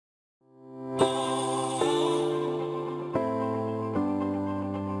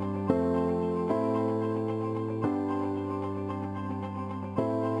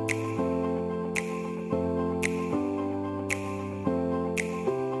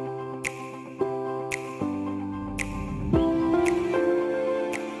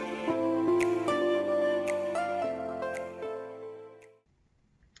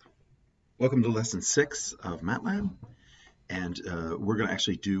Welcome to lesson 6 of Matlab, and we're going to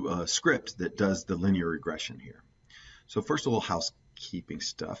actually do a script that does the linear regression here. So first, a little housekeeping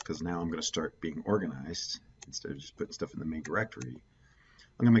stuff, because now I'm going to start being organized instead of just putting stuff in the main directory.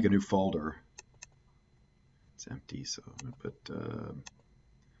 I'm going to make a new folder. It's empty, so I'm going to put, I'm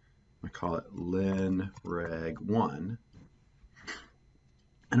going to call it linreg1, and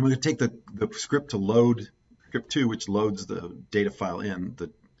I'm going to take the script to load script 2, which loads the data file in the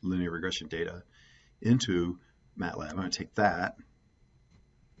linear regression data into Matlab. I'm going to take that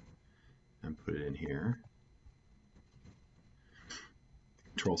and put it in here.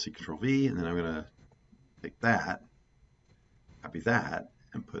 Control C, Control V, and then I'm going to take that, copy that,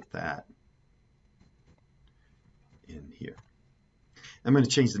 and put that in here. I'm going to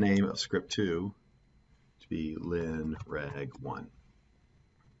change the name of script 2 to be linreg1.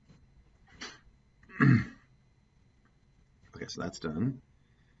 Okay, so that's done.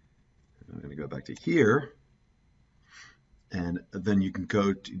 I'm going to go back to here, and then you can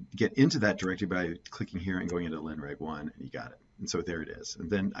go to get into that directory by clicking here and going into linreg1, and you got it. And so there it is. And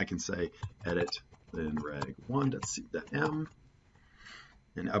then I can say edit linreg1.m,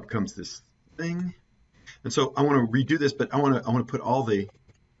 and up comes this thing. And so I want to redo this, but I want to put all the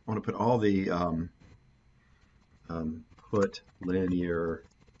put linear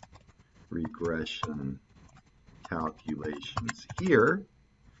regression calculations here.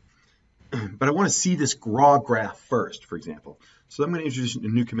 But I want to see this raw graph first, for example. So I'm going to introduce a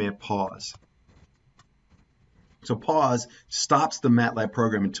new command, pause. So pause stops the Matlab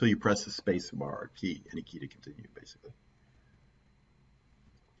program until you press the space bar key, any key to continue, basically.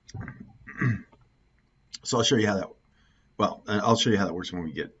 So I'll show you how that, I'll show you how that works when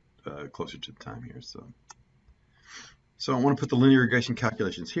we get closer to the time here. So I want to put the linear regression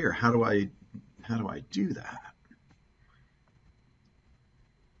calculations here. How do I do that?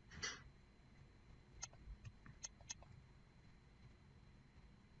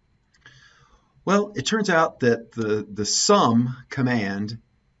 Well, it turns out that the sum command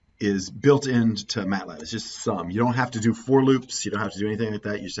is built into Matlab. It's just sum. You don't have to do for loops. You don't have to do anything like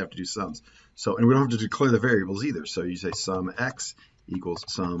that. You just have to do sums. So, and we don't have to declare the variables either. So you say sum x equals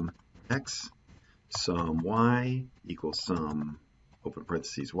sum x, sum y equals sum, open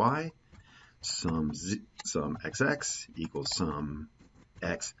parentheses, y, sum xx equals sum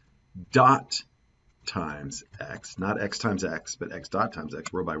x dot times x, not x times x, but x dot times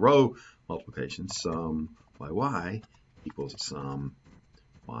x, row by row multiplication, sum yy equals sum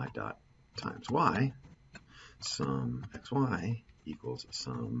y dot times y, sum xy equals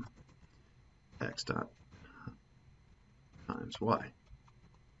sum x dot times y.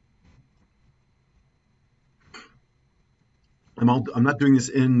 I'm not doing this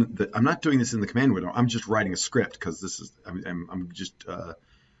in the command window. I'm just writing a script because this is I'm just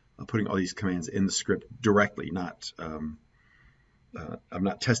putting all these commands in the script directly, not I'm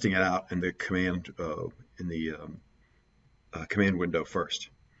not testing it out in the command command window first.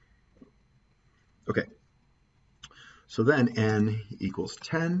 Okay, so then n equals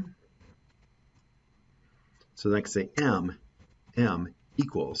 10. So then I can say m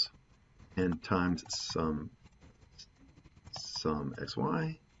equals n times sum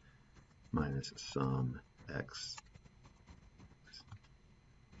xy minus sum x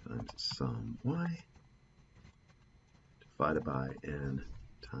times sum y divided by n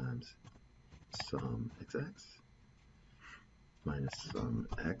times sum xx minus sum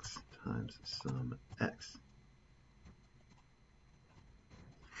x times sum x.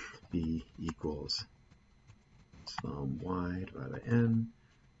 B equals sum y divided by n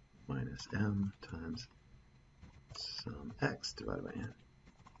minus m times sum x divided by n.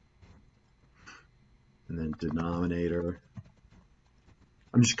 And then denominator,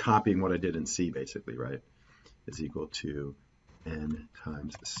 I'm just copying what I did in C basically, right? Is equal to n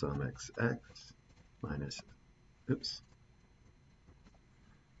times sum xx minus,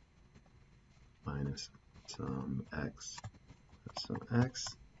 minus sum x, sum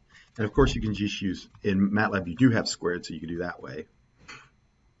x. And of course you can just use, in Matlab you do have squared, so you can do that way,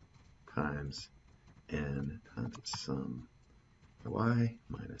 times n times sum y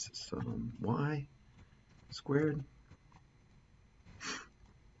minus sum y squared,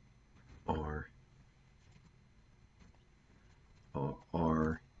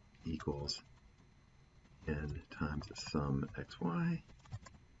 r equals n times sum xy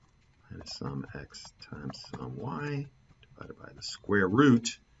minus sum x times sum y divided by the square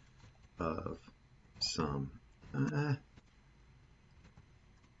root of sum denom.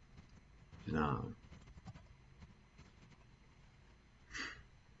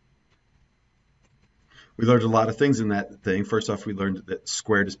 We learned a lot of things in that thing. First off, we learned that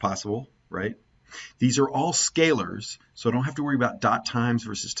squared is possible. right? These are all scalars, so I don't have to worry about dot times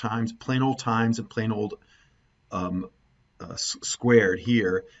versus times. Plain old times and plain old squared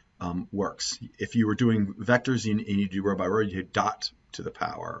here works. If you were doing vectors and you do row by row, you hit dot to the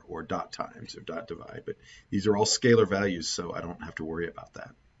power or dot times or dot divide. But these are all scalar values, so I don't have to worry about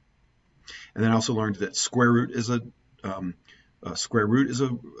that. And then I also learned that square root is a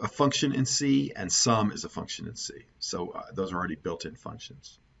function in C, and sum is a function in C. So those are already built-in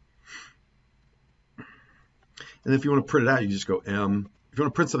functions. And if you want to print it out, you just go M. If you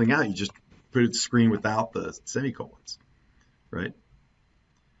want to print something out, you just put it to the screen without the semicolons, right?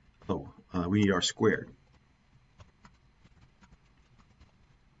 Oh, we need R squared.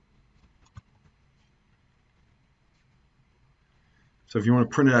 So if you want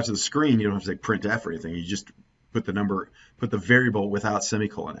to print it out to the screen, you don't have to say printf or anything. You just put the variable without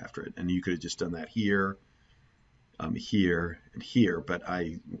semicolon after it, and you could have just done that here, here, and here. But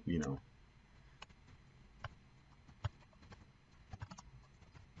and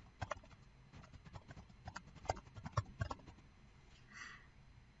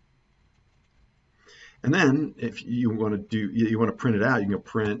then if you want to print it out, you can go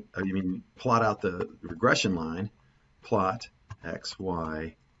plot out the regression line, plot x,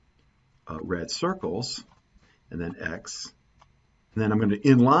 y, red circles, and then x. And then I'm going to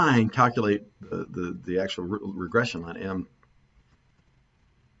inline calculate the actual regression line, m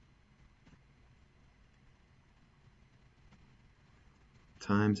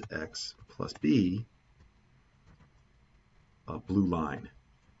times x plus b, blue line.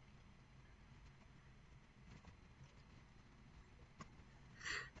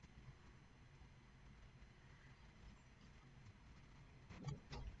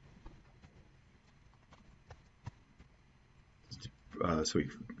 So we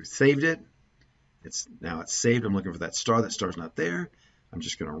saved it. Now it's saved. I'm looking for that star. That star's not there. I'm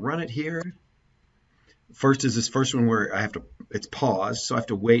just going to run it here. First is this first one where it's paused, so I have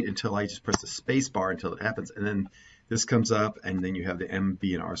to wait until I just press the space bar until it happens. And then this comes up, and then you have the m,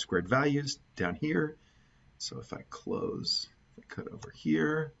 b, and r squared values down here. So if I cut over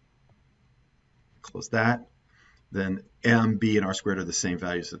here, close that, then m, b, and r squared are the same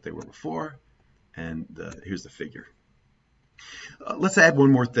values that they were before. And here's the figure. Let's add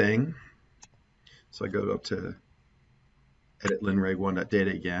one more thing. So I go up to edit linreg1.data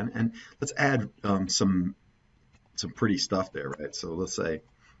again, and let's add some pretty stuff there, right? So let's say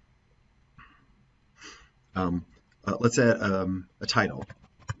let's add a title.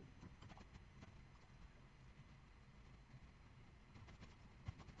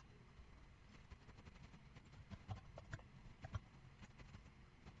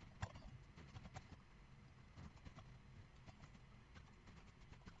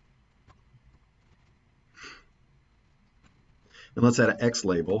 And let's add an X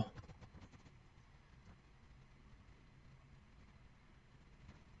label.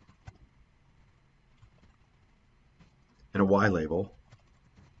 And a Y label.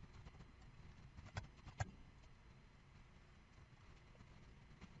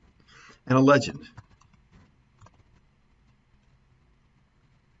 And a legend.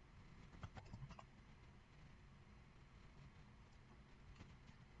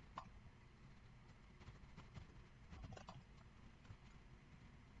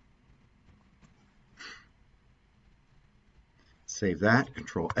 Save that,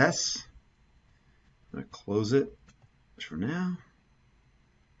 Control S. I'm going to close it for now.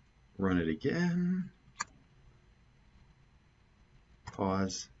 Run it again.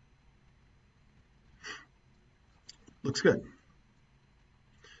 Pause. Looks good.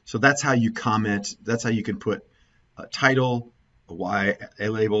 So that's how you comment. That's how you can put a title, a Y a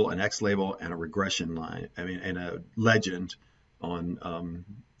label, an X label, and a regression line. And a legend on on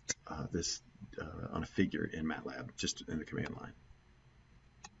a figure in Matlab, just in the command line.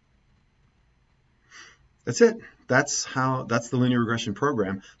 That's it. That's the linear regression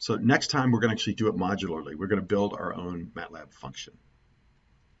program. So next time we're going to actually do it modularly. We're going to build our own Matlab function.